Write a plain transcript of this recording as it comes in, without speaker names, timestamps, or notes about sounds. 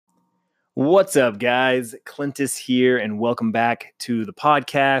What's up, guys? Clintus here, and welcome back to the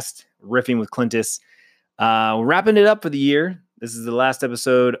podcast, Riffing with Clintus. We're wrapping it up for the year. This is the last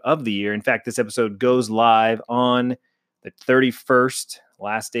episode of the year. In fact, this episode goes live on the 31st,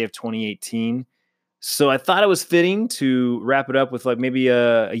 last day of 2018. So I thought it was fitting to wrap it up with maybe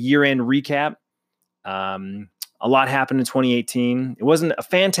a year-end recap. A lot happened in 2018. It wasn't a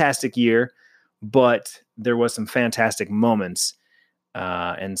fantastic year, but there was some fantastic moments.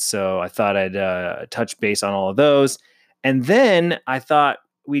 And so I thought I'd touch base on all of those. And then I thought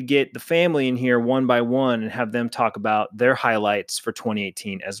we'd get the family in here one by one and have them talk about their highlights for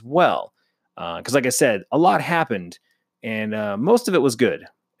 2018 as well. Because like I said, a lot happened and most of it was good.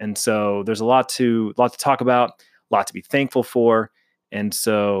 And so there's a lot to talk about, a lot to be thankful for. And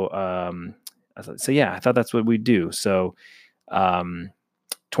so, I thought that's what we'd do. So,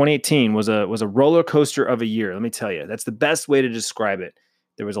 2018 was a roller coaster of a year. Let me tell you, that's the best way to describe it.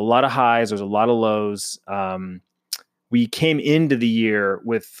 There was a lot of highs, there was a lot of lows. We came into the year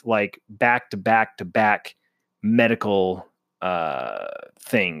with back to back medical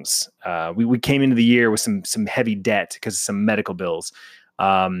things. We came into the year with some heavy debt because of some medical bills.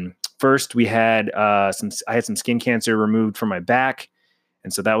 First, we had I had some skin cancer removed from my back.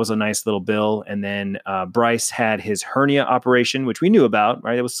 And so that was a nice little bill. And then Bryce had his hernia operation, which we knew about,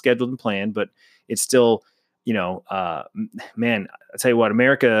 right? It was scheduled and planned, but it's still, man, I tell you what,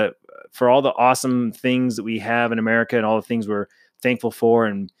 America, for all the awesome things that we have in America and all the things we're thankful for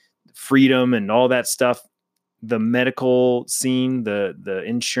and freedom and all that stuff, the medical scene, the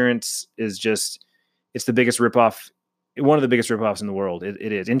insurance is just, it's the biggest ripoff, one of the biggest ripoffs in the world.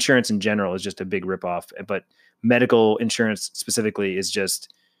 It is. Insurance in general is just a big ripoff, but medical insurance specifically is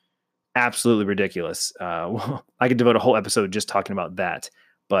just absolutely ridiculous. I could devote a whole episode just talking about that,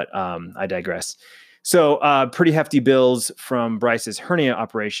 but I digress. So pretty hefty bills from Bryce's hernia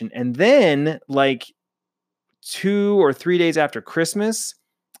operation. And then 2 or 3 days after Christmas,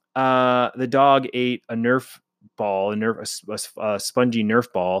 the dog ate a Nerf ball, a spongy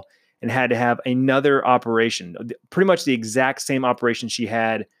Nerf ball, and had to have another operation, pretty much the exact same operation she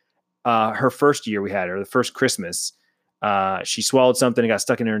had her first year we had her, the first Christmas. She swallowed something and got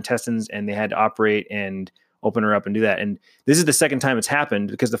stuck in her intestines, and they had to operate and open her up and do that. And this is the second time it's happened,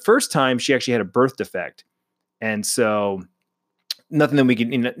 because the first time she actually had a birth defect. And so nothing that we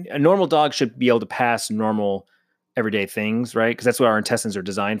can, a normal dog should be able to pass normal everyday things, right? Because that's what our intestines are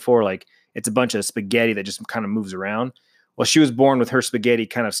designed for. It's a bunch of spaghetti that just kind of moves around. Well, she was born with her spaghetti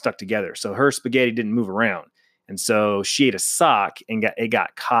kind of stuck together. So her spaghetti didn't move around. And so she ate a sock and it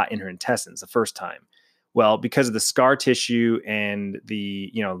got caught in her intestines the first time. Well, because of the scar tissue and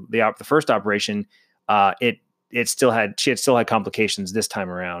the first operation, she still had complications this time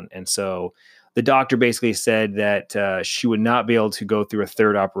around. And so the doctor basically said that she would not be able to go through a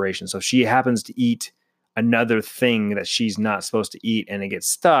third operation. So if she happens to eat another thing that she's not supposed to eat and it gets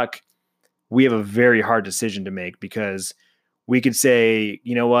stuck, we have a very hard decision to make, because we could say,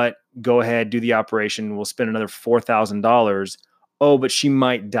 you know what, go ahead, do the operation. We'll spend another $4,000. Oh, but she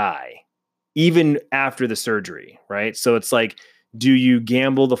might die even after the surgery, right? So it's do you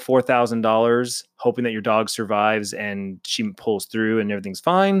gamble the $4,000 hoping that your dog survives and she pulls through and everything's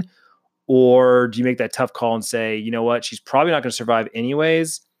fine? Or do you make that tough call and say, you know what, she's probably not going to survive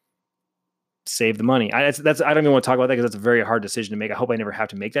anyways, save the money? I don't even want to talk about that, because that's a very hard decision to make. I hope I never have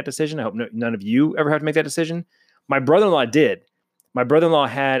to make that decision. I hope none of you ever have to make that decision. My brother-in-law did. My brother-in-law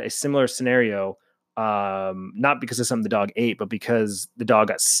had a similar scenario, not because of something the dog ate, but because the dog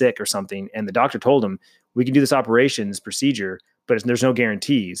got sick or something. And the doctor told him, we can do this operation, this procedure, but there's no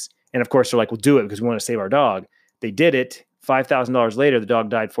guarantees. And of course, they're like, we'll do it because we want to save our dog. They did it. $5,000 later, the dog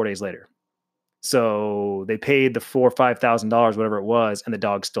died 4 days later. So they paid the $4,000 or $5,000, whatever it was, and the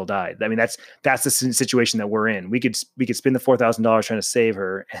dog still died. I mean, that's the situation that we're in. We could spend the $4,000 trying to save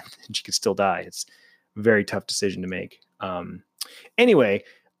her, and she could still die. It's a very tough decision to make. Anyway,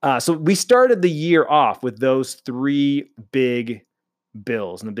 so we started the year off with those 3 big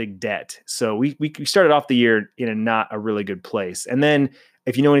bills and the big debt. So we started off the year in not a really good place. And then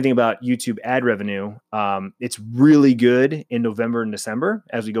if you know anything about YouTube ad revenue, it's really good in November and December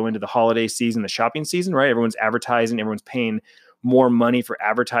as we go into the holiday season, the shopping season, right? Everyone's advertising, everyone's paying more money for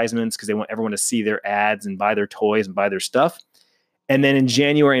advertisements because they want everyone to see their ads and buy their toys and buy their stuff. And then in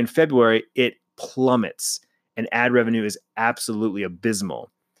January and February, it plummets, and ad revenue is absolutely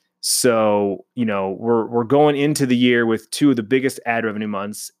abysmal. So, we're going into the year with 2 of the biggest ad revenue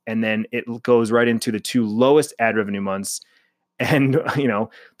months, and then it goes right into the 2 lowest ad revenue months. And,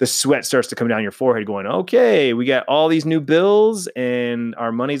 the sweat starts to come down your forehead going, okay, we got all these new bills and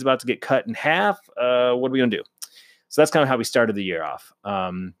our money's about to get cut in half. What are we going to do? So that's kind of how we started the year off.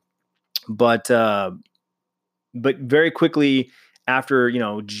 But very quickly after,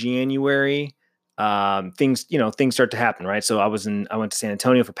 January, things start to happen, right? So I went to San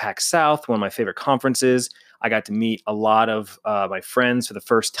Antonio for PAX South, one of my favorite conferences. I got to meet a lot of my friends for the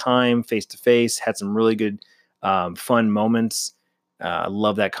first time, face to face. Had some really good, fun moments. I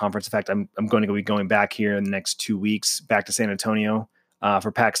love that conference. In fact, I'm going to be going back here in the next 2 weeks, back to San Antonio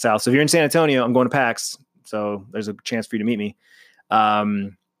for PAX South. So if you're in San Antonio, I'm going to PAX. So there's a chance for you to meet me.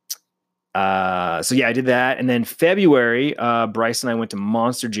 So yeah, I did that. And then February, Bryce and I went to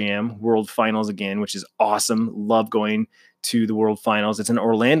Monster Jam World Finals again, which is awesome. Love going to the World Finals. It's in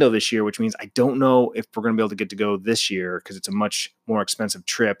Orlando this year, which means I don't know if we're going to be able to get to go this year because it's a much more expensive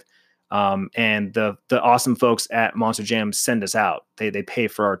trip. And the awesome folks at Monster Jam send us out. They pay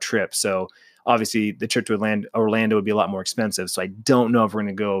for our trip. So obviously the trip to Orlando would be a lot more expensive. So I don't know if we're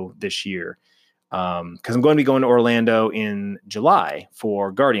going to go this year. Because I'm going to be going to Orlando in July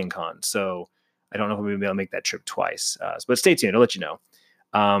for Guardian Con. So I don't know if we'll be able to make that trip twice. But stay tuned. I'll let you know.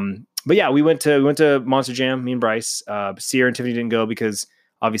 But yeah, we went to Monster Jam, me and Bryce. Sierra and Tiffany didn't go because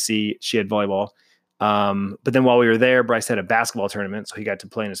obviously she had volleyball. But then while we were there, Bryce had a basketball tournament. So he got to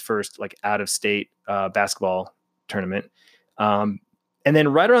play in his first out of state basketball tournament. And then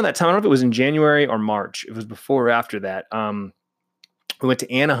right around that time, I don't know if it was in January or March. It was before or after that. We went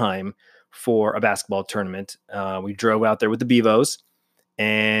to Anaheim for a basketball tournament. We drove out there with the Bevos,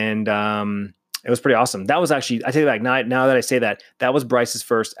 and it was pretty awesome. That was actually, I take it back, now that I say that, that was Bryce's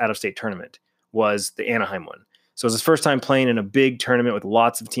first out-of-state tournament, was the Anaheim one. So it was his first time playing in a big tournament with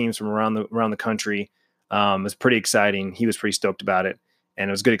lots of teams from around the country. It was pretty exciting. He was pretty stoked about it, and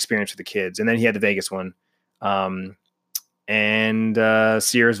it was a good experience for the kids. And then he had the Vegas one. And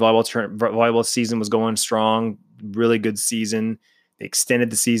Sierra's volleyball season was going strong, really good season. They extended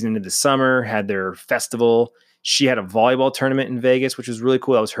the season into the summer, had their festival. She had a volleyball tournament in Vegas, which was really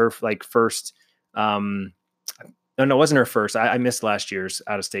cool. That was her first. No, it wasn't her first. I missed last year's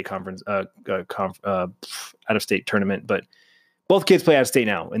out-of-state out-of-state tournament, but both kids play out-of-state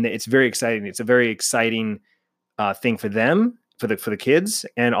now, and it's very exciting. It's a very exciting thing for them, for the kids,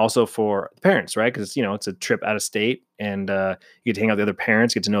 and also for the parents, right? Because it's a trip out of state, and you get to hang out with the other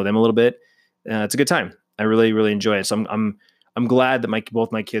parents, get to know them a little bit. It's a good time. I really, really enjoy it. So I'm glad that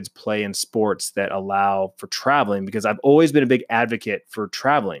both my kids play in sports that allow for traveling, because I've always been a big advocate for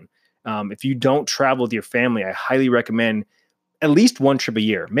traveling. If you don't travel with your family, I highly recommend at least one trip a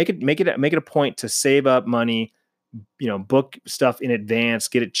year. Make it a point to save up money, book stuff in advance,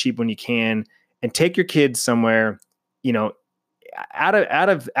 get it cheap when you can, and take your kids somewhere, out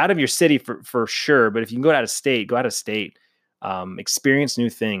of your city for sure. But if you can go out of state, experience new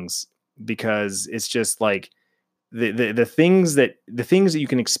things, because it's just like, the things that you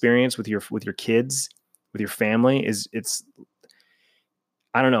can experience with your kids, with your family, it's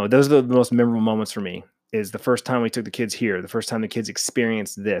I don't know. Those are the most memorable moments for me. Is the first time we took the kids here, the first time the kids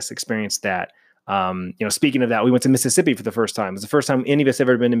experienced that. Speaking of that, we went to Mississippi for the first time. It was the first time any of us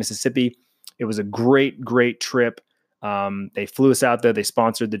ever been to Mississippi. It was a great trip. They flew us out there. They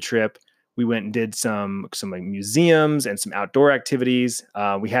sponsored the trip. We went and did some museums and some outdoor activities.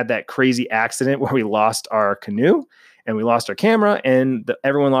 We had that crazy accident where we lost our canoe and we lost our camera, and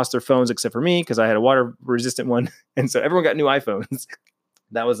everyone lost their phones except for me, because I had a water resistant one. And so everyone got new iPhones.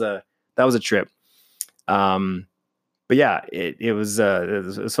 That was a trip. But yeah, it was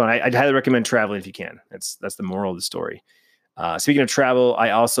fun. I'd highly recommend traveling if you can. That's the moral of the story. Speaking of travel, I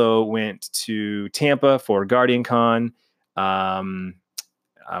also went to Tampa for Guardian Con.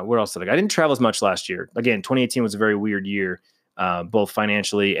 Where else did I go? I didn't travel as much last year. Again, 2018 was a very weird year, both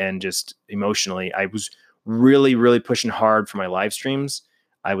financially and just emotionally. I was really, really pushing hard for my live streams.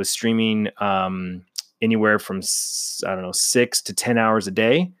 I was streaming anywhere from 6 to 10 hours a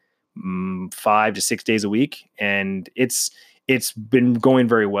day, 5 to 6 days a week, and it's been going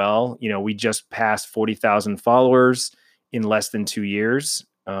very well. We just passed 40,000 followers in less than 2 years,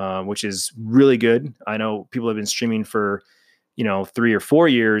 which is really good. I know people have been streaming for 3 or 4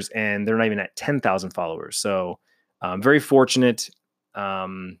 years, and they're not even at 10,000 followers. So I'm very fortunate.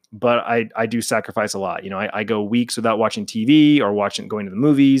 But I do sacrifice a lot. I go weeks without watching TV or going to the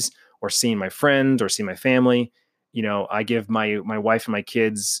movies or seeing my friends or seeing my family. I give my wife and my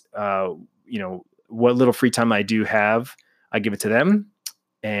kids, what little free time I do have, I give it to them.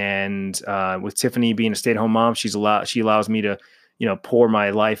 And with Tiffany being a stay-at-home mom, she allows me to, pour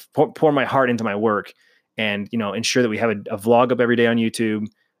my heart into my work, and, ensure that we have a vlog up every day on YouTube.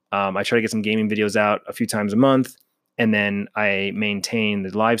 I try to get some gaming videos out a few times a month. And then I maintain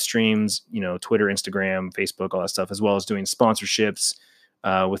the live streams, Twitter, Instagram, Facebook, all that stuff, as well as doing sponsorships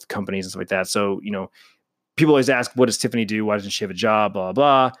with companies and stuff like that. So, people always ask, what does Tiffany do? Why doesn't she have a job? Blah,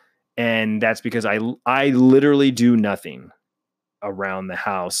 blah, blah. And that's because I literally do nothing around the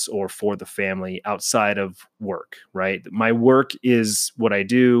house or for the family outside of work, right? My work is what I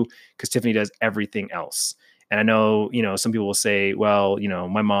do because Tiffany does everything else. And I know, some people will say, well,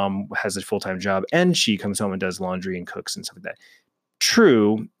 my mom has a full-time job and she comes home and does laundry and cooks and stuff like that.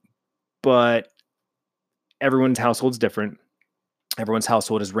 True, but everyone's household's different. Everyone's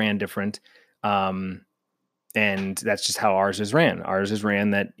household is ran different. And that's just how ours is ran. Ours is ran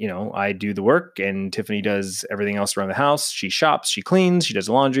that, I do the work and Tiffany does everything else around the house. She shops, she cleans, she does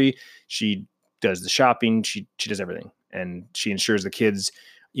the laundry, she does the shopping, she does everything. And she ensures the kids,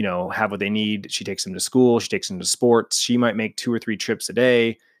 have what they need. She takes them to school, she takes them to sports. She might make 2 or 3 trips a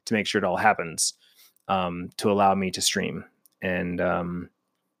day to make sure it all happens, to allow me to stream. And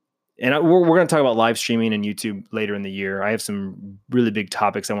we're going to talk about live streaming and YouTube later in the year. I have some really big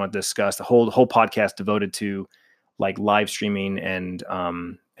topics I want to discuss. The whole podcast devoted to like live streaming and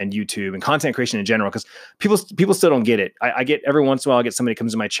YouTube and content creation in general, because people still don't get it. I get every once in a while I get somebody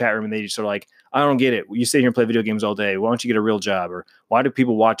comes in my chat room and they just sort of like, I don't get it. You sit here and play video games all day. Why don't you get a real job? Or why do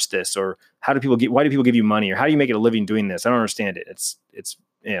people watch this? Or why do people give you money? Or how do you make it a living doing this? I don't understand it. It's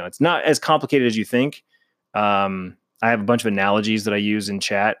not as complicated as you think. I have a bunch of analogies that I use in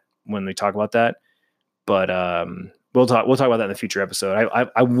chat when we talk about that, but we'll talk about that in the future episode.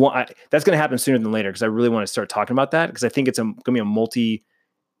 I want that's going to happen sooner than later because I really want to start talking about that because I think it's going to be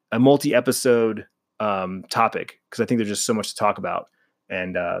a multi episode topic because I think there's just so much to talk about,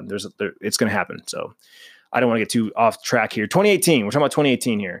 and it's going to happen. So I don't want to get too off track here. 2018, we're talking about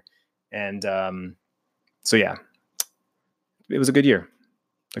 2018 here, and so yeah, it was a good year.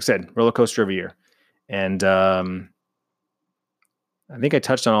 Like I said, roller coaster of a year, and I think I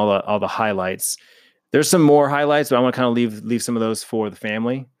touched on all the highlights. There's some more highlights, but I want to kind of leave some of those for the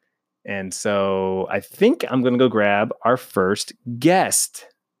family. And so I think I'm going to go grab our first guest.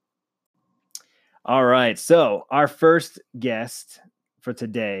 All right. So our first guest for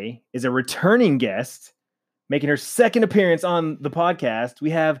today is a returning guest making her second appearance on the podcast. We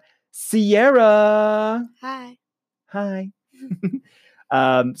have Sierra. Hi.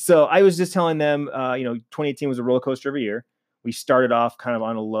 So I was just telling them, 2018 was a roller coaster of a year. We started off kind of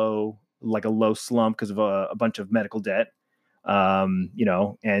on a low slump because of a bunch of medical debt, and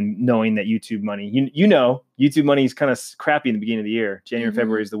knowing that YouTube money, YouTube money is kind of crappy in the beginning of the year. January,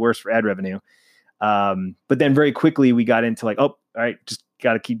 February is the worst for ad revenue. But then very quickly we got into like, oh, all right, just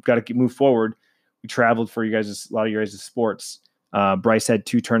got to keep move forward. We traveled for a lot of your guys' sports. Bryce had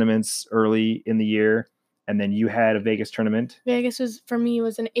 2 tournaments early in the year, and then you had a Vegas tournament. Vegas was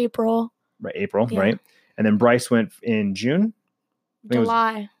in April. Right, April, yeah. Right. And then Bryce went in June?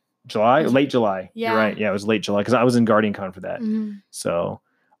 July? Late July. Yeah. You're right. Yeah, it was late July because I was in GuardianCon for that. Mm-hmm. So,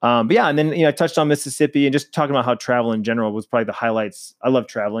 but yeah, and then, I touched on Mississippi and just talking about how travel in general was probably the highlights. I love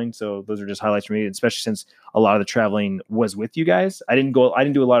traveling. So those are just highlights for me, especially since a lot of the traveling was with you guys. I didn't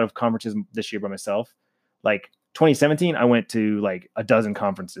do a lot of conferences this year by myself. Like 2017, I went to like a dozen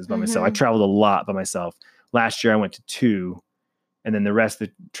conferences by myself. I traveled a lot by myself. Last year I went to 2, and then the rest of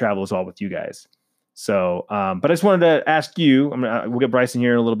the travel was all with you guys. So, but I just wanted to ask you, we'll get Bryson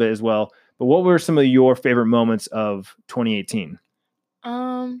here in a little bit as well, but what were some of your favorite moments of 2018?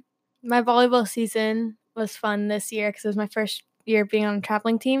 My volleyball season was fun this year because it was my first year being on a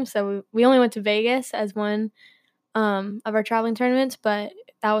traveling team. So we only went to Vegas as one of our traveling tournaments, but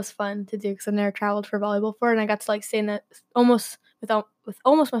that was fun to do because I've never traveled for volleyball before, and I got to like stay in that almost with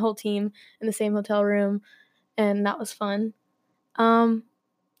almost my whole team in the same hotel room, and that was fun.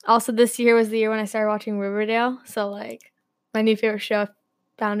 Also, this year was the year when I started watching Riverdale. So, like, my new favorite show, I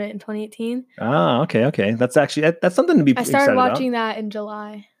found it in 2018. Ah, okay. That's actually, that's something to be excited about. I started watching that in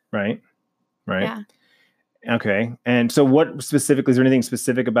July. Right. Yeah. Okay. And so what specifically, is there anything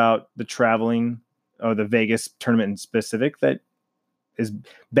specific about the traveling or the Vegas tournament in specific that is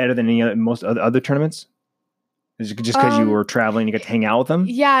better than most other tournaments? Just because you were traveling, you got to hang out with them?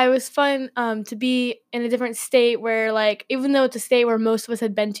 Yeah, it was fun to be in a different state where, like, even though it's a state where most of us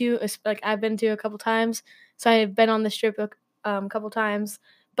had been to, like, I've been to a couple times, so I've been on the strip a couple times,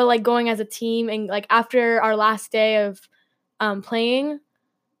 but, like, going as a team and, like, after our last day of playing,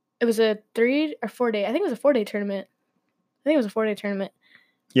 it was a 3 or 4 day. I think it was a 4-day tournament.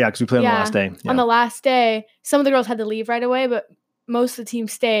 Yeah, because we played on the last day. Yeah. On the last day, some of the girls had to leave right away, but most of the team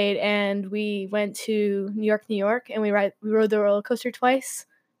stayed, and we went to New York, and we rode the roller coaster twice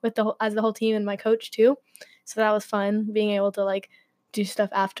as the whole team and my coach too. So that was fun, being able to like do stuff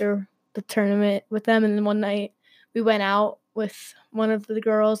after the tournament with them. And then one night we went out with one of the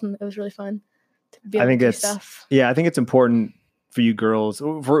girls, and it was really fun to be able to do stuff. Yeah, I think it's important for you girls,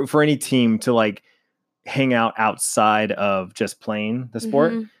 for any team to like hang out outside of just playing the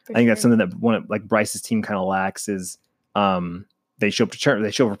sport. I think that's something that one of like Bryce's team kind of lacks is they show up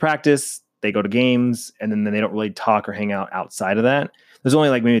for practice, they go to games, and then they don't really talk or hang out outside of that. There's only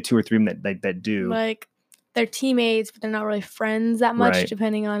like maybe 2 or 3 that do. Like they're teammates, but they're not really friends that much, Right.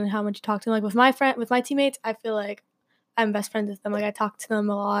 depending on how much you talk to them. Like with my teammates, I feel like I'm best friends with them. Like I talk to them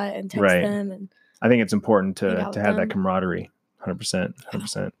a lot and text Right. them, and I think it's important to have them. that camaraderie.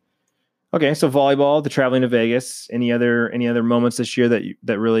 100%. Okay, so volleyball, the traveling to Vegas. Any other moments this year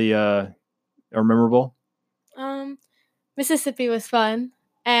that really are memorable? Mississippi was fun,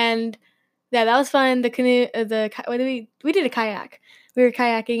 and yeah, that was fun. The canoe, we did a kayak. We were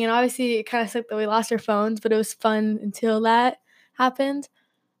kayaking, and obviously it kind of sucked that we lost our phones, but it was fun until that happened.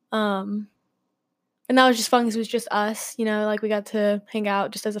 And that was just fun because it was just us, like we got to hang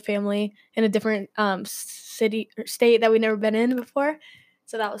out just as a family in a different city or state that we'd never been in before.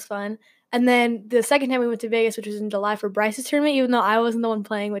 So that was fun. And then the second time we went to Vegas, which was in July for Bryce's tournament, even though I wasn't the one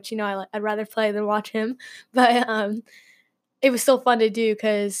playing, which, I'd rather play than watch him. But it was still fun to do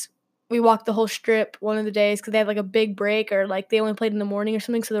because we walked the whole strip one of the days because they had like a big break or like they only played in the morning or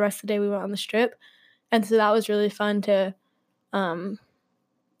something. So the rest of the day we went on the strip. And so that was really fun to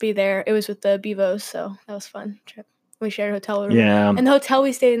be there. It was with the Bevos, so that was fun trip. We shared a hotel room. Yeah. And the hotel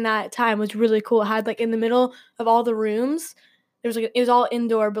we stayed in that time was really cool. It had like in the middle of all the rooms, there was like it was all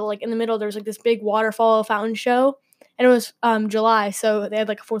indoor, but like in the middle there was like this big waterfall fountain show. And it was July, so they had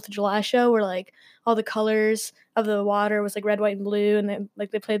like a 4th of July show where like all the colors of the water was like red, white, and blue, and then like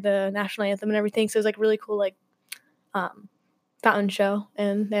they played the national anthem and everything. So it was like really cool like fountain show,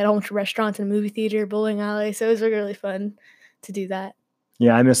 and they had a whole bunch of restaurants and a movie theater, bowling alley. So it was really fun to do that.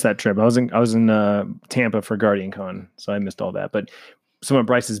 Yeah, I missed that trip. I was in Tampa for Guardian Con, so I missed all that. But some of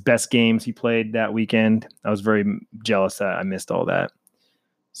Bryce's best games he played that weekend, I was very jealous that I missed all that.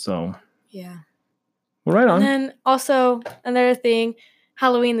 So yeah, well, right on. And then also another thing,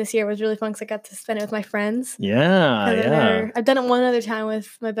 Halloween this year was really fun because I got to spend it with my friends. Yeah. I've done it one other time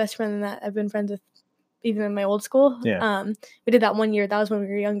with my best friend that I've been friends with even in my old school. Yeah. We did that one year. That was when we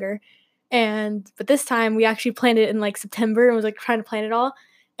were younger. But this time we actually planned it in like September and was like trying to plan it all.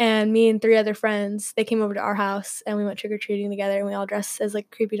 And me and 3 other friends, they came over to our house and we went trick-or-treating together and we all dressed as like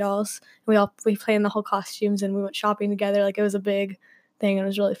creepy dolls. And we planned the whole costumes and we went shopping together. Like it was a big thing and it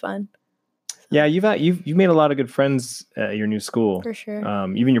was really fun. So. Yeah, you've made a lot of good friends at your new school. For sure.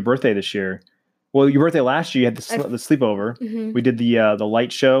 Even your birthday this year. Well, your birthday last year you had the sleepover. Mm-hmm. We did the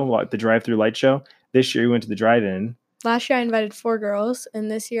light show, the drive-through light show. This year we went to the drive-in. Last year I invited 4 girls,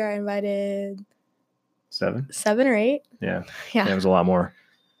 and this year I invited 7 or 8. Yeah, it was a lot more.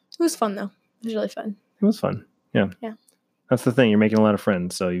 It was fun though. It was really fun. It was fun. Yeah. That's the thing. You're making a lot of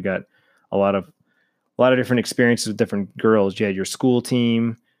friends, so you got a lot of different experiences with different girls. You had your school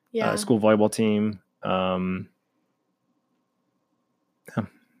team, school volleyball team. A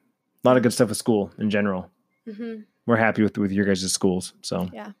lot of good stuff with school in general. Mm-hmm. We're happy with your guys' schools. So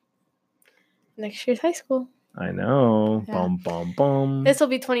yeah. Next year's high school. I know. Yeah. Bum. This will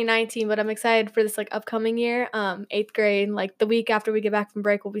be 2019, but I'm excited for this like upcoming year. 8th grade, like the week after we get back from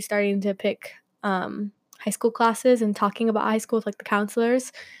break, we'll be starting to pick high school classes and talking about high school with like the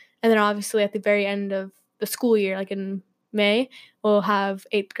counselors. And then obviously at the very end of the school year, like in May, we'll have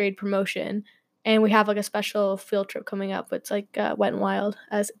 8th grade promotion. And we have like a special field trip coming up. It's like Wet and Wild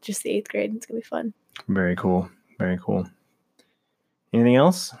as just the 8th grade. It's going to be fun. Very cool. Very cool. Anything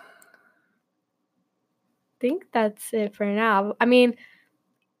else? Think that's it for now. I mean,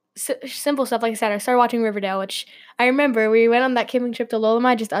 simple stuff. Like I said, I started watching Riverdale, which I remember we went on that camping trip to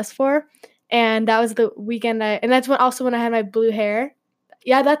Lolamai, just us 4, and that was the weekend. And that's when I had my blue hair.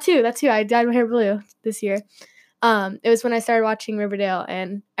 Yeah, that too. I dyed my hair blue this year. It was when I started watching Riverdale,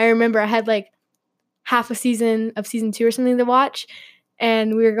 and I remember I had like half a season of season 2 or something to watch,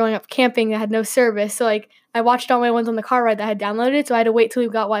 and we were going up camping that had no service. So like I watched all my ones on the car ride that I had downloaded, so I had to wait till we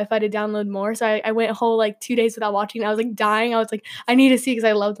got Wi-Fi to download more. So I went a whole like 2 days without watching. I was like dying. I was like, I need to see because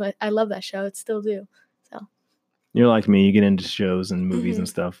I love that show. It still do. So you're like me. You get into shows and movies and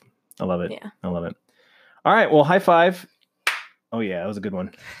stuff. I love it. Yeah, I love it. All right. Well, high five. Oh yeah, that was a good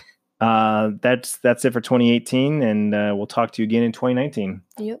one. That's it for 2018, and we'll talk to you again in 2019.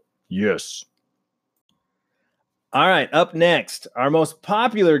 Yep. Yes. All right. Up next, our most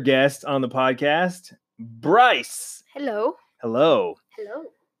popular guest on the podcast, Bryce. Hello.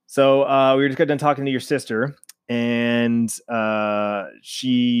 So we were just got done talking to your sister, and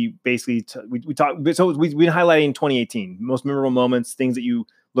she basically we talked. So we've been highlighting 2018 most memorable moments, things that you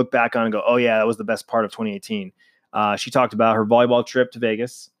look back on and go, "Oh yeah, that was the best part of 2018." She talked about her volleyball trip to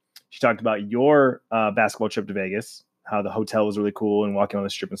Vegas. She talked about your basketball trip to Vegas, how the hotel was really cool and walking on the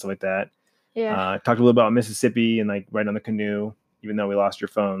strip and stuff like that. Yeah. Talked a little about Mississippi and like riding on the canoe. Even though we lost your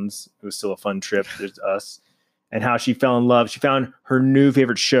phones, it was still a fun trip. There's us. And how she fell in love. She found her new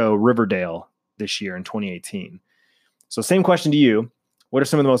favorite show, Riverdale, this year in 2018. So same question to you. What are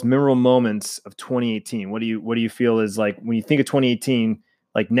some of the most memorable moments of 2018? What do you feel is like when you think of 2018,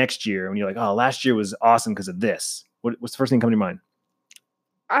 like next year, when you're like, oh, last year was awesome because of this? What's the first thing coming to mind?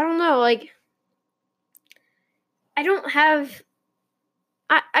 I don't know. Like, I don't have.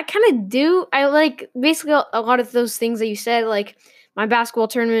 I kind of do. I like basically a lot of those things that you said. Like my basketball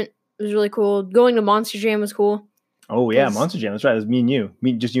tournament was really cool. Going to Monster Jam was cool. Oh yeah, Monster Jam. That's right. It was me and you.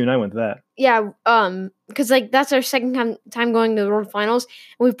 Just you and I went to that. Yeah. Because like that's our second time going to the World Finals,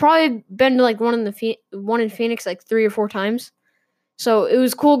 and we've probably been to like one in Phoenix like 3 or 4 times. So it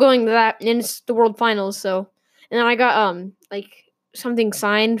was cool going to that, and it's the World Finals. So, and then I got like something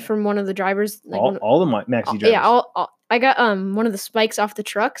signed from one of the drivers. Like all the Maxi drivers. Yeah, I got one of the spikes off the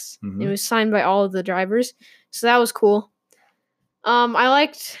trucks. Mm-hmm. It was signed by all of the drivers, so that was cool. I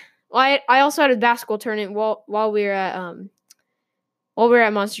also had a basketball tournament while we were at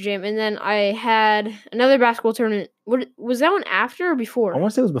Monster Jam, and then I had another basketball tournament. What was that one after or before? I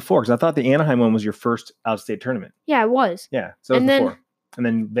want to say it was before because I thought the Anaheim one was your first outstate tournament. Yeah, it was. Yeah, so it was before, and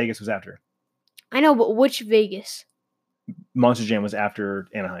then Vegas was after. I know, but which Vegas? Monster Jam was after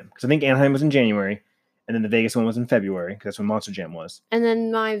Anaheim because I think Anaheim was in January. And then the Vegas one was in February because that's when Monster Jam was. And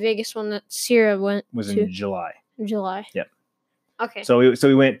then my Vegas one that Sierra was in July. July. Yep. Okay. So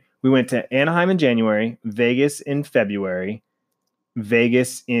we went to Anaheim in January, Vegas in February,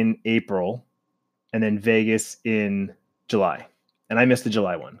 Vegas in April, and then Vegas in July. And I missed the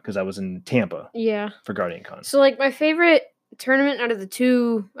July one because I was in Tampa. Yeah. For Guardian Con. So like my favorite tournament out of the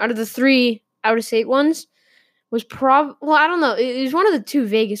 3 out of state ones was I don't know. It was one of the 2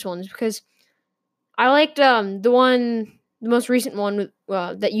 Vegas ones because I liked the most recent one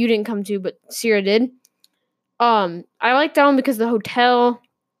that you didn't come to, but Sierra did. I liked that one because of the hotel.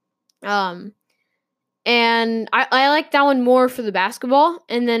 And I liked that one more for the basketball.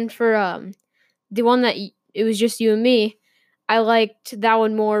 And then for the one that it was just you and me, I liked that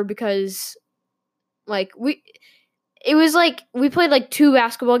one more because like we played like 2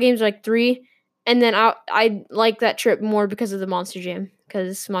 basketball games, like 3, and then I liked that trip more because of the Monster Jam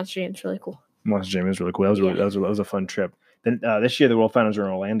because Monster Jam's really cool. Monster Jam is really cool. That was a fun trip. Then this year the World Finals are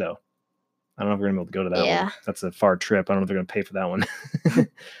in Orlando. I don't know if we're gonna be able to go to that one. That's a far trip. I don't know if they're gonna pay for that one.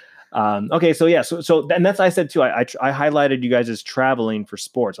 Okay, so yeah, so and that's I said too. I highlighted you guys as traveling for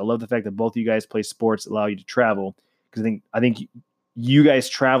sports. I love the fact that both of you guys play sports, allow you to travel because I think you guys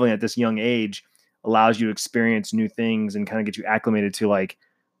traveling at this young age allows you to experience new things and kind of get you acclimated to like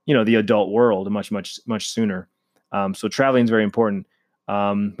the adult world much sooner. So traveling is very important.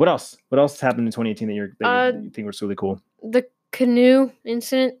 What else? What else happened in 2018 that you think was really cool? The canoe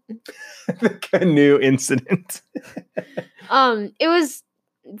incident. The canoe incident. It was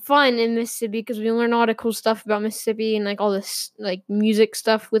fun in Mississippi because we learned a lot of cool stuff about Mississippi and like all this like music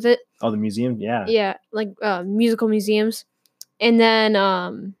stuff with it. Oh, the museum, yeah. Yeah, like musical museums. And then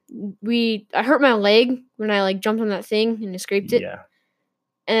I hurt my leg when I like jumped on that thing and I scraped it. Yeah.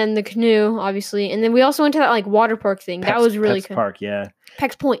 And the canoe, obviously. And then we also went to that like water park thing. That was really cool. Park, yeah.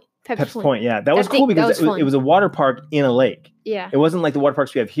 Peck's Point. Peck's Point, yeah. That was cool because it was a water park in a lake. Yeah. It wasn't like the water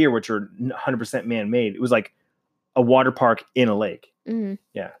parks we have here, which are 100% man-made. It was like a water park in a lake. Mm-hmm.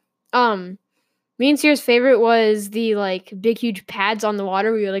 Yeah. Me and Sierra's favorite was the like big, huge pads on the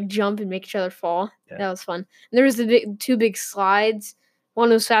water where you like jump and make each other fall. Yeah. That was fun. And there was the 2 big slides. One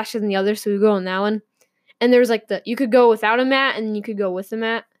was faster than the other, so we go on that one. And there was like you could go without a mat and you could go with a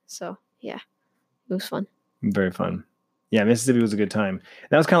mat. So yeah, it was fun. Very fun. Yeah, Mississippi was a good time.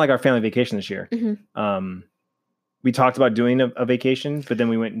 That was kind of like our family vacation this year. Mm-hmm. We talked about doing a vacation, but then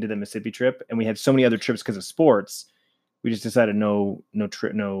we went and did the Mississippi trip, and we had so many other trips because of sports. We just decided no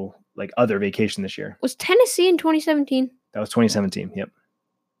trip, no like other vacation this year. Was Tennessee in 2017? That was 2017. Yep,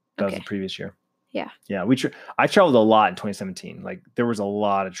 that was the previous year. Yeah. Yeah, I traveled a lot in 2017. Like there was a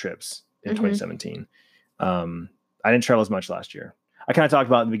lot of trips in 2017. I didn't travel as much last year. I kind of talked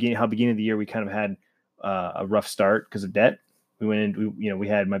about in the beginning how beginning of the year we kind of had a rough start because of debt. We went in, we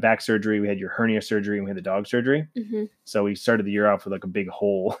had my back surgery, we had your hernia surgery, and we had the dog surgery. Mm-hmm. So we started the year off with like a big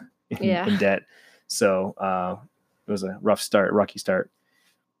hole in debt. So it was a rocky start.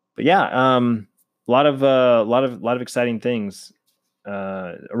 But yeah, a lot of exciting things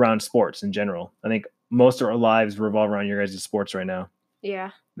around sports in general. I think most of our lives revolve around your guys' sports right now.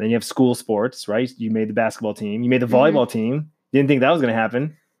 Yeah. Then you have school sports, right? You made the basketball team. You made the volleyball team. Didn't think that was going to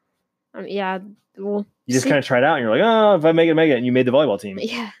happen. Yeah. Well, you just kind of tried out and you're like, oh, if I make it, and you made the volleyball team.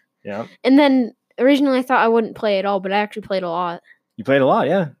 Yeah. Yeah. And then originally I thought I wouldn't play at all, but I actually played a lot. You played a lot,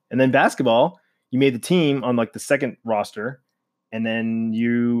 yeah. And then basketball, you made the team on like the second roster, and then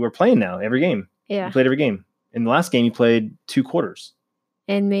you are playing now every game. Yeah. You played every game. In the last game, you played 2 quarters.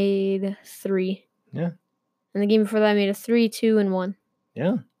 And made 3. Yeah. And the game before that, I made a 3, 2, and 1. Yeah.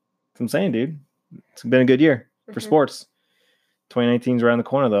 That's what I'm saying, dude. It's been a good year for sports. 2019's around the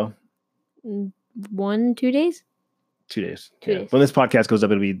corner, though. 2 days? 2 days. 2 days. When this podcast goes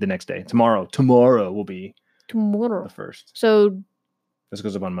up, it'll be the next day. Tomorrow will be the first. So this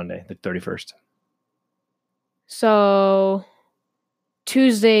goes up on Monday, the 31st. So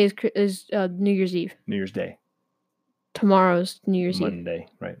Tuesday is New Year's Eve. New Year's Day. Tomorrow's New Year's Eve. Monday,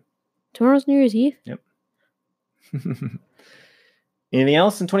 right. Tomorrow's New Year's Eve? Yep. Anything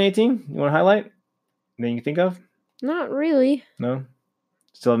else in 2018 you want to highlight? Anything you think of? Not really. No?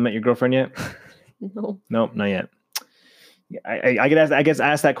 Still haven't met your girlfriend yet? No. Nope, not yet. I get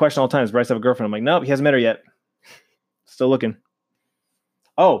asked that question all the time. Does Bryce have a girlfriend? I'm like, nope, he hasn't met her yet. Still looking.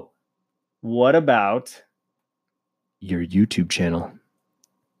 Oh, what about your YouTube channel?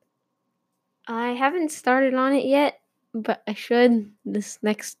 I haven't started on it yet, but I should this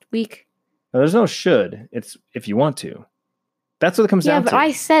next week. No, there's no should. It's if you want to. That's what it comes down to. Yeah, but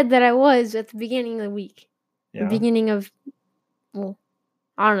I said that I was at the beginning of the week. Yeah. The beginning of, well,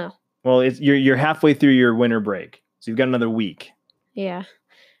 I don't know. Well, you're halfway through your winter break, so you've got another week. Yeah.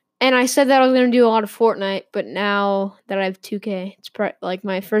 And I said that I was going to do a lot of Fortnite, but now that I have 2K, it's like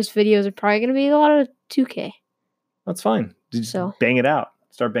my first videos are probably going to be a lot of 2K. That's fine. Just bang it out.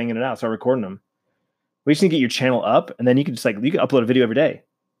 Start banging it out. Start recording them. We just need to get your channel up, and then you can just you can upload a video every day.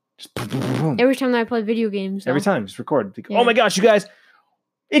 Just boom. Every time that I play video games. Every time, just record. Yeah. Oh my gosh, you guys!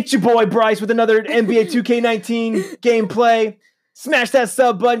 It's your boy Bryce with another NBA 2K19 gameplay. Smash that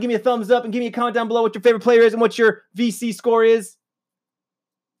sub button, give me a thumbs up, and give me a comment down below what your favorite player is and what your VC score is.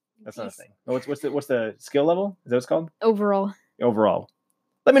 That's not a thing. Oh, what's the skill level? Is that what it's called? Overall.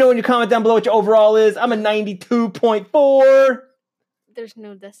 Let me know in your comment down below what your overall is. I'm a 92.4. There's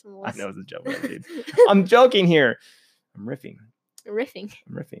no decimals. I know it's a joke, dude. I'm joking here. I'm riffing. I'm riffing.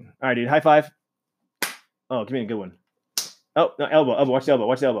 All right, dude. High five. Oh, give me a good one. Oh, no, elbow. Watch the elbow.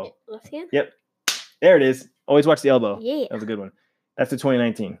 Left hand? Yep. There it is. Always watch the elbow. Yeah. That was a good one. That's the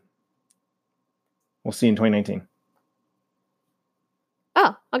 2019. We'll see you in 2019.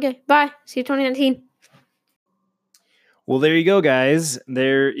 Oh, okay. Bye. See you 2019. Well, there you go, guys.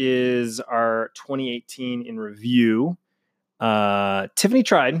 There is our 2018 in review. Tiffany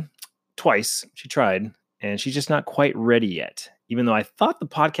tried twice. She tried, and she's just not quite ready yet. Even though I thought the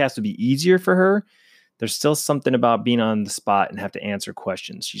podcast would be easier for her, there's still something about being on the spot and have to answer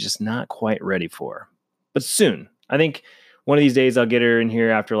questions she's just not quite ready for. But soon. I think one of these days I'll get her in here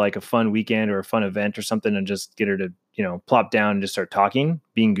after like a fun weekend or a fun event or something and just get her to, plop down and just start talking,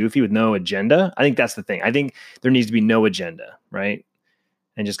 being goofy with no agenda. I think that's the thing. I think there needs to be no agenda, right?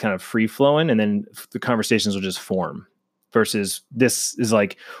 And just kind of free flowing, and then the conversations will just form. Versus this is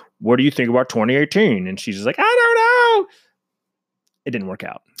like, what do you think about 2018? And she's just like, I don't know. It didn't work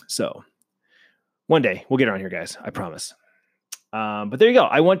out. So one day we'll get her on here, guys. I promise. But there you go.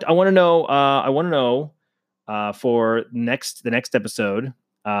 I want to know for the next episode.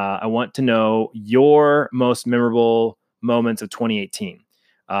 I want to know your most memorable moments of 2018.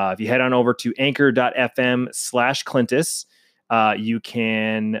 If you head on over to anchor.fm/Clintus, you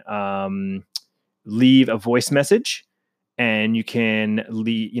can leave a voice message. And you can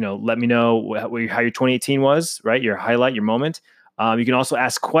let me know how your 2018 was, right? Your highlight, your moment. You can also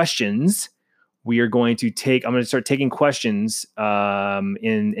ask questions. I'm going to start taking questions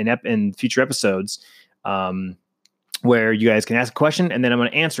in future episodes where you guys can ask a question and then I'm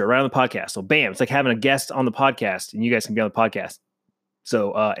going to answer it right on the podcast. So bam, it's like having a guest on the podcast and you guys can be on the podcast.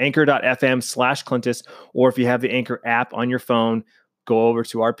 So anchor.fm/Clintus, or if you have the Anchor app on your phone, go over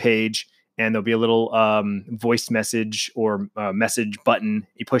to our page. And there'll be a little voice message or message button.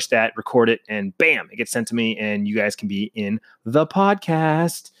 You push that, record it, and bam, it gets sent to me. And you guys can be in the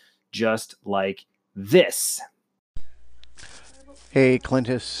podcast just like this. Hey,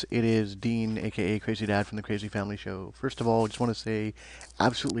 Clintus. It is Dean, a.k.a. Crazy Dad from the Crazy Family Show. First of all, I just want to say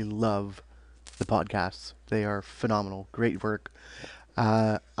absolutely love the podcasts. They are phenomenal. Great work.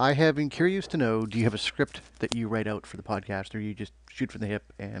 I have been curious to know, do you have a script that you write out for the podcast, or you just shoot from the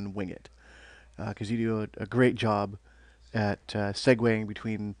hip and wing it? Because you do a great job at segueing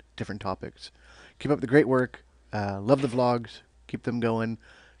between different topics. Keep up the great work. Love the vlogs. Keep them going.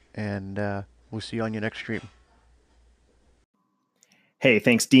 And we'll see you on your next stream. Hey,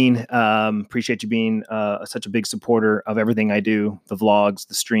 thanks, Dean. Appreciate you being such a big supporter of everything I do, the vlogs,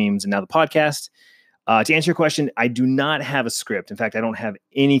 the streams, and now the podcast. To answer your question, I do not have a script. In fact, I don't have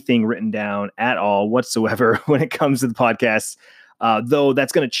anything written down at all whatsoever when it comes to the podcast. Though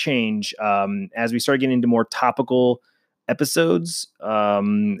that's going to change as we start getting into more topical episodes,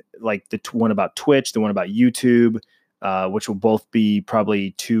 like the one about Twitch, the one about YouTube, which will both be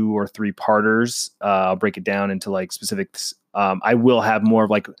probably 2 or 3 parters. I'll break it down into like specifics. I will have more of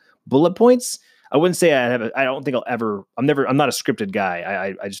like bullet points. I wouldn't say I don't think I'm not a scripted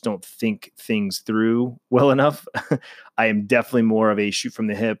guy. I just don't think things through well enough. I am definitely more of a shoot from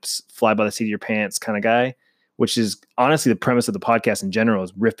the hips, fly by the seat of your pants kind of guy, which is honestly the premise of the podcast in general.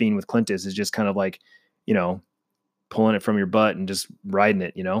 Is riffing with Clintus is just kind of like, pulling it from your butt and just riding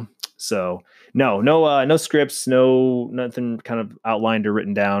it, So no scripts, nothing kind of outlined or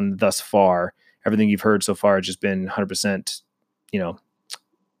written down thus far. Everything you've heard so far has just been 100%,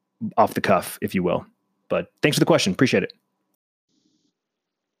 off the cuff, if you will. But thanks for the question. Appreciate it.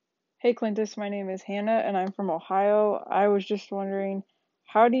 Hey Clintus, my name is Hannah and I'm from Ohio. I was just wondering,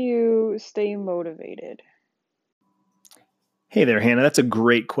 how do you stay motivated? Hey there, Hannah. That's a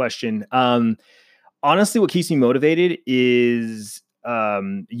great question. Honestly, what keeps me motivated is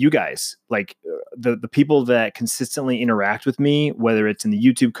you guys, like the people that consistently interact with me, whether it's in the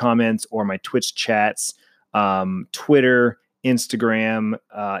YouTube comments or my Twitch chats, Twitter, Instagram,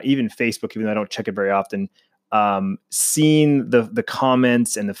 even Facebook, even though I don't check it very often. Seeing the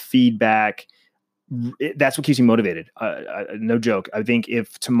comments and the feedback, that's what keeps me motivated. No joke. I think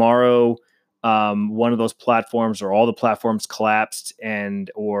if tomorrow one of those platforms or all the platforms collapsed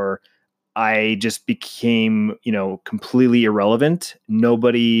or I just became, completely irrelevant,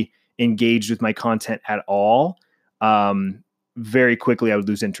 nobody engaged with my content at all, very quickly I would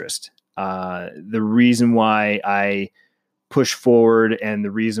lose interest. The reason why I push forward and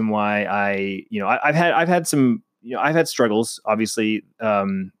the reason why I've had struggles, obviously,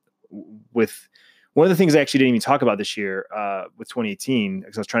 with one of the things I actually didn't even talk about this year with 2018,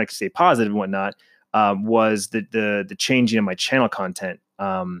 because I was trying to stay positive and whatnot, was the changing of my channel content.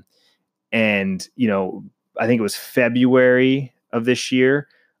 And, I think it was February of this year,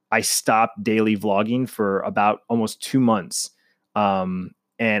 I stopped daily vlogging for about almost 2 months.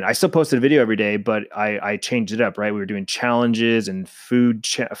 And I still posted a video every day, but I changed it up, right? We were doing challenges and food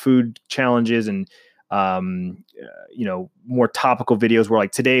challenges and, more topical videos where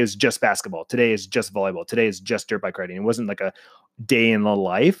like today is just basketball. Today is just volleyball. Today is just dirt bike riding. It wasn't like a day in the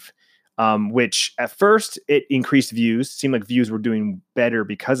life, which at first it increased views. It seemed like views were doing better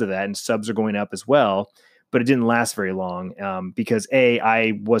because of that and subs are going up as well. But it didn't last very long because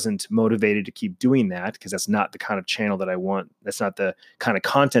I wasn't motivated to keep doing that because that's not the kind of channel that I want. That's not the kind of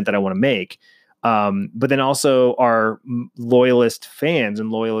content that I want to make. But then also our loyalist fans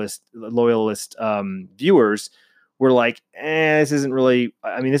and loyalist viewers were like, this isn't really,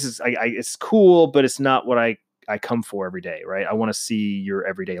 this is, it's cool, but it's not what I come for every day, right? I want to see your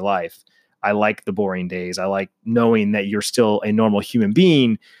everyday life. I like the boring days. I like knowing that you're still a normal human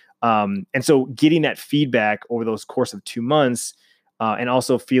being. And so getting that feedback over those course of 2 months, and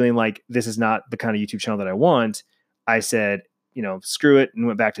also feeling like this is not the kind of YouTube channel that I want, I said, screw it, and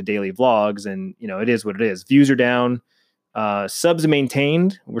went back to daily vlogs. And, it is what it is. Views are down, subs are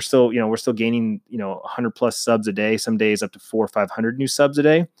maintained. We're still gaining, 100 plus subs a day, some days up to 400 or 500 new subs a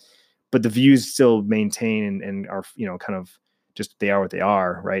day, but the views still maintain and are, kind of just, they are what they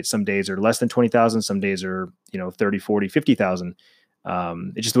are, right? Some days are less than 20,000. Some days are, 30, 40, 50,000.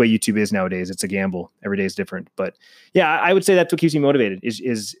 It's just the way YouTube is nowadays. It's a gamble. Every day is different. But yeah, I would say that's what keeps me motivated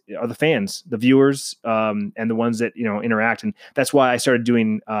are the fans, the viewers, and the ones that, interact. And that's why I started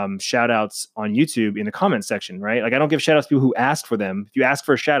doing shout outs on YouTube in the comments section, right? Like I don't give shout outs to people who ask for them. If you ask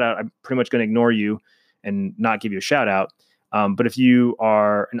for a shout out, I'm pretty much going to ignore you and not give you a shout out. But if you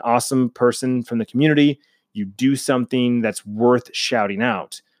are an awesome person from the community, you do something that's worth shouting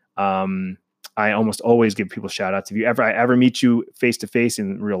out. I almost always give people shout outs. If I ever meet you face to face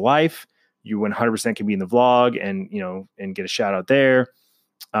in real life, you 100% can be in the vlog and, and get a shout out there.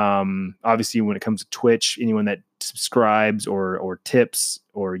 Obviously when it comes to Twitch, anyone that subscribes or tips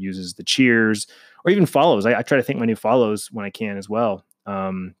or uses the cheers or even follows, I try to thank my new follows when I can as well.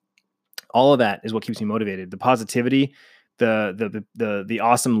 All of that is what keeps me motivated. The positivity, the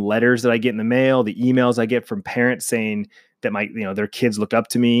awesome letters that I get in the mail, the emails I get from parents saying that their kids look up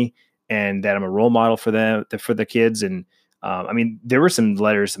to me and that I'm a role model for them, for the kids. And there were some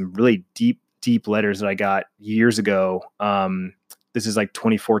letters, some really deep letters that I got years ago. This is like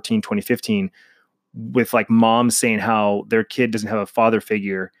 2014, 2015, with like moms saying how their kid doesn't have a father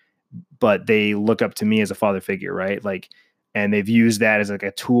figure, but they look up to me as a father figure, right? Like, and they've used that as like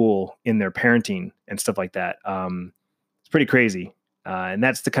a tool in their parenting and stuff like that. It's pretty crazy. And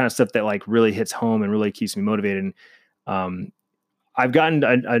that's the kind of stuff that like really hits home and really keeps me motivated. And I've gotten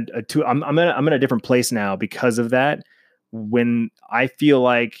I'm in a different place now because of that. when I feel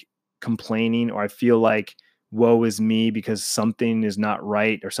like complaining or I feel like woe is me because something is not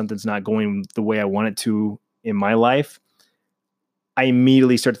right or something's not going the way I want it to in my life, I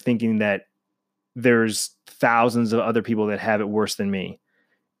immediately start thinking that there's thousands of other people that have it worse than me.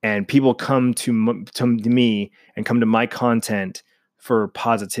 And people come to me and come to my content for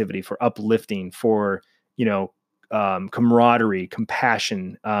positivity, for uplifting, for, camaraderie,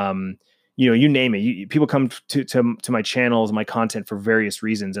 compassion, you name it. People come to my channels, my content for various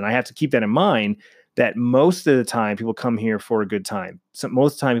reasons. And I have to keep that in mind that most of the time people come here for a good time. So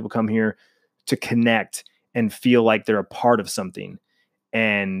most of the time people come here to connect and feel like they're a part of something.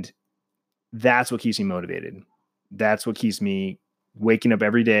 And that's what keeps me motivated. That's what keeps me waking up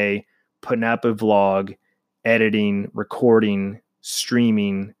every day, putting up a vlog, editing, recording,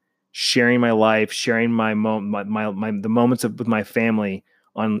 streaming, sharing my life, sharing the moments with my family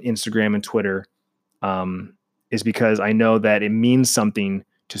on Instagram and Twitter, is because I know that it means something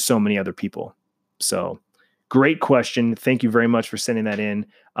to so many other people. So great question. Thank you very much for sending that in.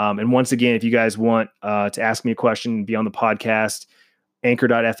 And once again, if you guys want to ask me a question, be on the podcast,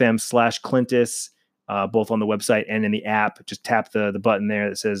 anchor.fm/Clintus, both on the website and in the app. Just tap the button there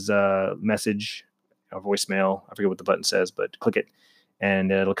that says message or voicemail. I forget what the button says, but click it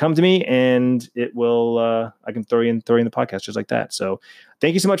and it'll come to me and it will, I can throw you in the podcast just like that. So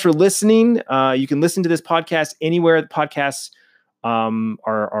thank you so much for listening. You can listen to this podcast anywhere the podcasts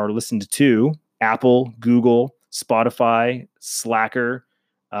are listened to: Apple, Google, Spotify, Slacker,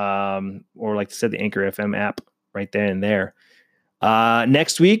 or like I said, the Anchor FM app right there and there.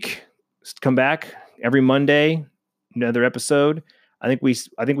 Next week, come back every Monday, another episode. I think we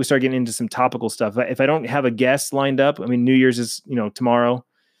start getting into some topical stuff. If I don't have a guest lined up, I mean, New Year's is, tomorrow.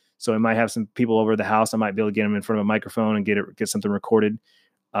 So I might have some people over at the house. I might be able to get them in front of a microphone and get something recorded.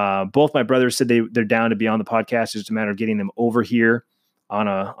 Both my brothers said they're down to be on the podcast. It's just a matter of getting them over here on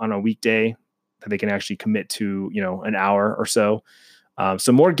a weekday that they can actually commit to, an hour or so.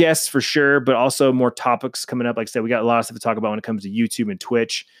 So more guests for sure, but also more topics coming up. Like I said, we got a lot of stuff to talk about when it comes to YouTube and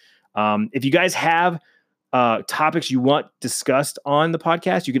Twitch. If you guys have topics you want discussed on the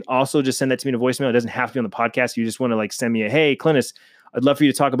podcast, you can also just send that to me in a voicemail. It doesn't have to be on the podcast. You just want to send me hey, Clintus, I'd love for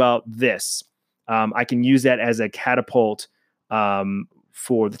you to talk about this. I can use that as a catapult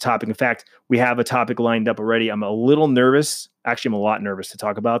for the topic. In fact, we have a topic lined up already. I'm a little nervous. Actually, I'm a lot nervous to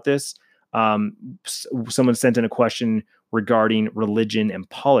talk about this. Someone sent in a question regarding religion and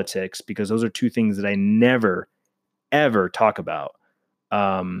politics, because those are two things that I never, ever talk about.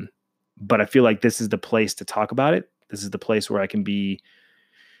 But I feel like this is the place to talk about it. This is the place where I can be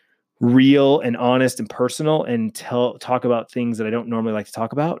real and honest and personal and talk about things that I don't normally like to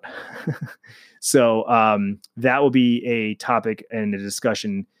talk about. So that will be a topic and a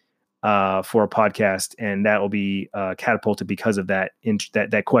discussion for a podcast, and that will be catapulted because of that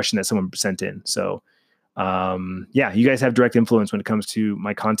question that someone sent in. So you guys have direct influence when it comes to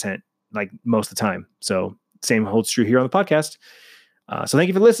my content, like most of the time. So same holds true here on the podcast. So thank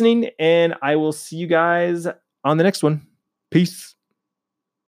you for listening, and I will see you guys on the next one. Peace.